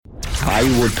I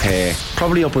would pay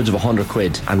probably upwards of 100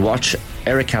 quid and watch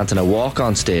Eric Cantona walk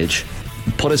on stage,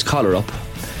 put his collar up,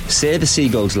 say the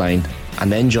Seagulls line, and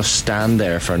then just stand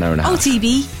there for an hour and a half.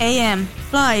 OTB AM,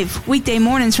 live weekday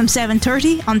mornings from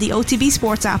 7:30 on the OTB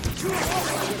Sports app.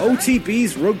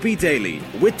 OTB's Rugby Daily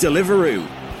with Deliveroo.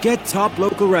 Get top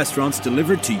local restaurants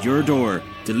delivered to your door.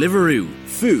 Deliveroo.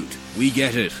 Food. We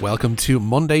get it. Welcome to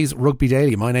Monday's Rugby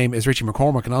Daily. My name is Richie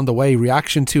McCormack, and on the way,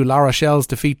 reaction to La Rochelle's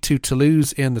defeat to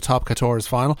Toulouse in the Top 14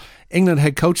 final. England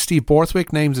head coach Steve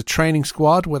Borthwick names a training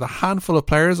squad with a handful of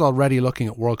players already looking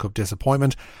at World Cup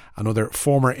disappointment. Another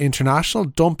former international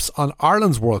dumps on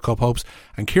Ireland's World Cup hopes,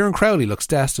 and Kieran Crowley looks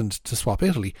destined to swap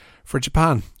Italy for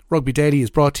Japan. Rugby Daily is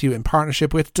brought to you in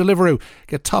partnership with Deliveroo.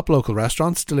 Get top local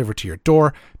restaurants delivered to your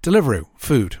door. Deliveroo.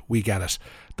 Food. We get it.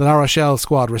 The La Rochelle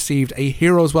squad received a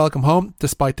hero's welcome home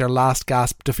despite their last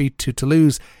gasp defeat to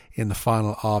Toulouse in the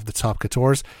final of the Top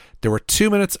 14. There were 2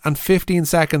 minutes and 15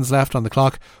 seconds left on the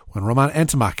clock when Roman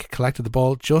Ntamack collected the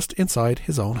ball just inside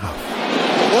his own half.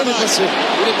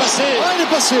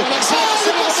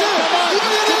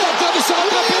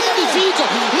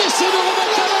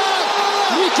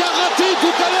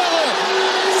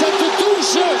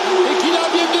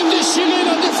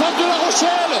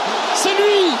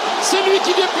 C'est lui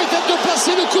qui vient peut-être de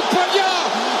placer le coup de poignard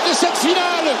de cette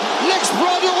finale,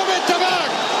 l'exploit de Romain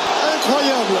Ntamack.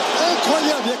 Incroyable.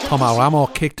 Tom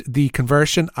Alramo kicked the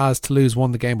conversion as Toulouse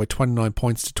won the game by 29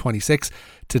 points to 26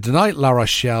 to deny La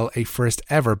Rochelle a first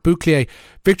ever bouclier.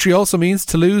 Victory also means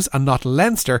Toulouse and not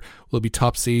Leinster will be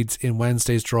top seeds in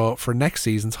Wednesday's draw for next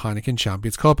season's Heineken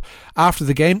Champions Cup. After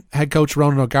the game, head coach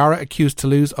Ronan O'Gara accused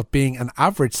Toulouse of being an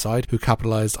average side who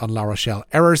capitalised on La Rochelle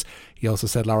errors. He also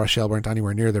said La Rochelle weren't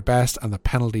anywhere near their best and the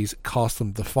penalties cost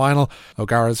them the final.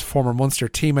 O'Gara's former Munster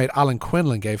teammate Alan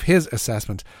Quinlan gave his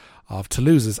assessment of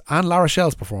Toulouse's and La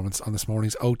Rochelle's performance on this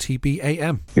morning's OTB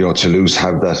AM. You know, Toulouse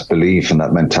have that belief and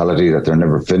that mentality that they're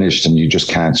never finished and you just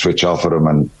can't switch off of them.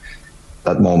 And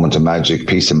that moment of magic,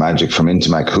 piece of magic from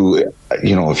Ntamack, who,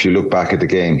 you know, if you look back at the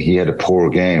game, he had a poor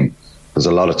game. There's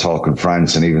a lot of talk in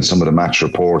France and even some of the match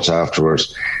reports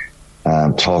afterwards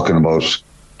talking about,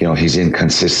 you know, his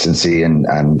inconsistency and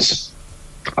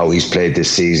how he's played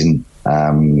this season.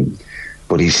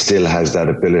 But he still has that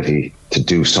ability to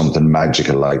do something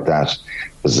magical like that.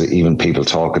 There's even people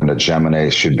talking that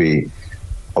Jaminet should be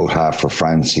out half for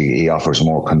France. He offers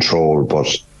more control,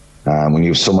 but when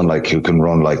you have someone like who can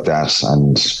run like that,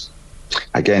 and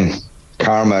again,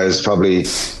 karma is probably.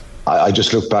 I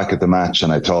just looked back at the match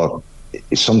and I thought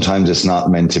sometimes it's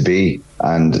not meant to be,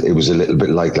 and it was a little bit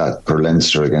like that for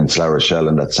Leinster against La Rochelle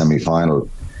in that semi-final.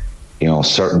 You know,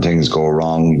 certain things go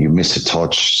wrong. You miss a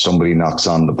touch, somebody knocks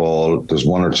on the ball. There's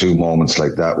one or two moments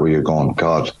like that where you're going,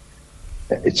 God,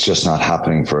 it's just not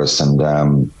happening for us. And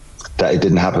that it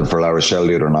didn't happen for La Rochelle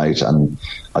the other night. And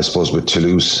I suppose with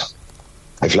Toulouse,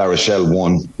 if La Rochelle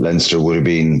won, Leinster would have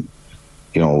been,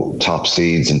 you know, top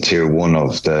seeds in tier one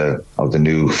of the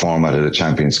new format of the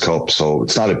Champions Cup. So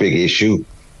it's not a big issue,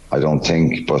 I don't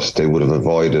think, but they would have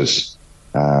avoided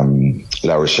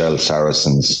La Rochelle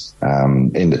Saracens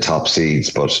in the top seeds,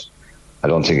 but I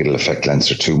don't think it'll affect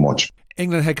Leinster too much.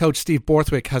 England head coach Steve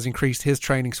Borthwick has increased his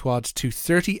training squad to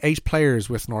 38 players,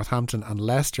 with Northampton and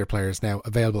Leicester players now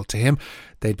available to him.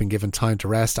 They'd been given time to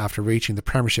rest after reaching the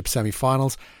Premiership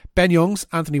semi-finals. Ben Youngs,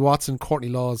 Anthony Watson, Courtney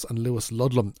Laws and Lewis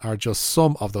Ludlam are just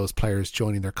some of those players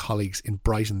joining their colleagues in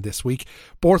Brighton this week.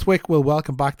 Borthwick will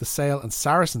welcome back the Sale and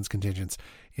Saracens contingents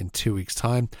in 2 weeks'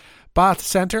 time. Bath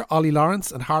centre Ollie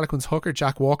Lawrence and Harlequins hooker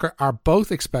Jack Walker are both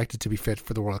expected to be fit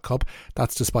for the World Cup.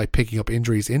 That's despite picking up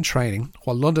injuries in training,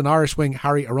 while London Irish wing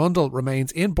Harry Arundel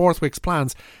remains in Borthwick's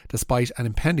plans despite an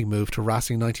impending move to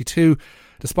Racing 92.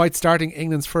 Despite starting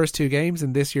England's first two games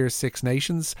in this year's Six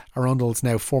Nations, Arundel's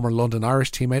now former London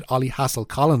Irish teammate Ollie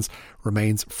Hassel-Collins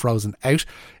remains frozen out.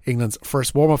 England's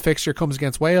first warm-up fixture comes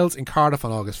against Wales in Cardiff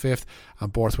on August 5th,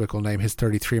 and Borthwick will name his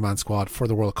 33-man squad for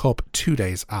the World Cup 2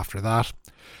 days after that.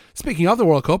 Speaking of the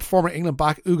World Cup, former England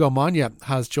back Ugo Monye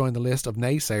has joined the list of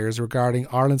naysayers regarding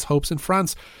Ireland's hopes in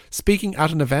France. Speaking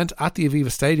at an event at the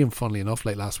Aviva Stadium, funnily enough,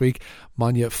 late last week,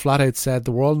 Monye flat out said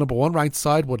the world number one ranked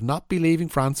side would not be leaving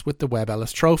France with the Webb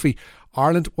Ellis Trophy.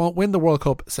 Ireland won't win the World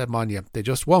Cup, said Monye. They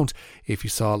just won't. If you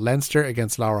saw Leinster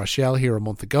against La Rochelle here a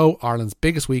month ago, Ireland's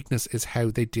biggest weakness is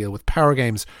how they deal with power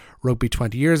games. Rugby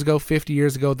 20 years ago, 50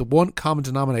 years ago, the one common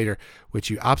denominator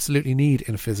which you absolutely need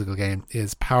in a physical game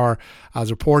is power. As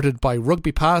reported by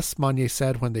Rugby Pass, Monye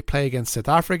said when they play against South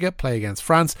Africa, play against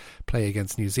France, play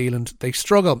against New Zealand, they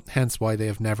struggle, hence why they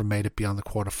have never made it beyond the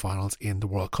quarterfinals in the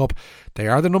World Cup. They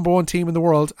are the number one team in the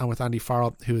world, and with Andy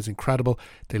Farrell, who is incredible,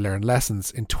 they learn lessons.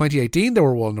 In 2018, 2019 they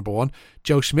were world number 1.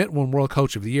 Joe Schmidt won World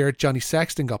Coach of the Year. Johnny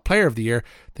Sexton got Player of the Year.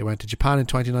 They went to Japan in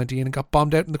 2019 and got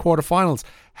bombed out in the quarterfinals.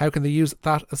 How can they use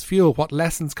that as fuel? What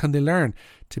lessons can they learn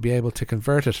to be able to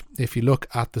convert it? If you look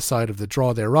at the side of the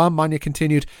draw they're on, Monye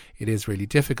continued, it is really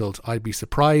difficult. I'd be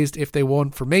surprised if they won.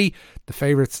 For me, the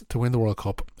favourites to win the World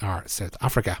Cup are South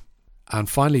Africa. And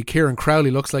finally, Kieran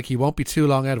Crowley looks like he won't be too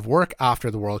long out of work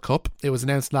after the World Cup. It was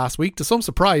announced last week, to some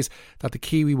surprise, that the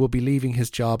Kiwi will be leaving his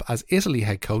job as Italy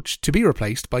head coach to be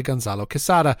replaced by Gonzalo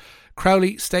Quesada.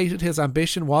 Crowley stated his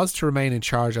ambition was to remain in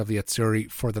charge of the Azzurri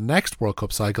for the next World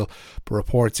Cup cycle, but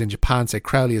reports in Japan say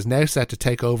Crowley is now set to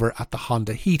take over at the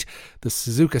Honda Heat. The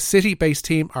Suzuka City-based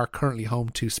team are currently home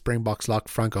to Springboks lock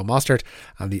Franco Mostert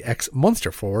and the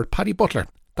ex-Munster forward Paddy Butler.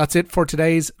 That's it for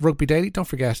today's Rugby Daily. Don't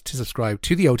forget to subscribe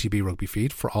to the OTB Rugby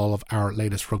feed for all of our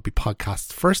latest rugby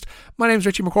podcasts first. My name's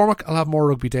Richie McCormack. I'll have more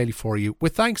Rugby Daily for you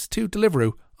with thanks to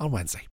Deliveroo on Wednesday.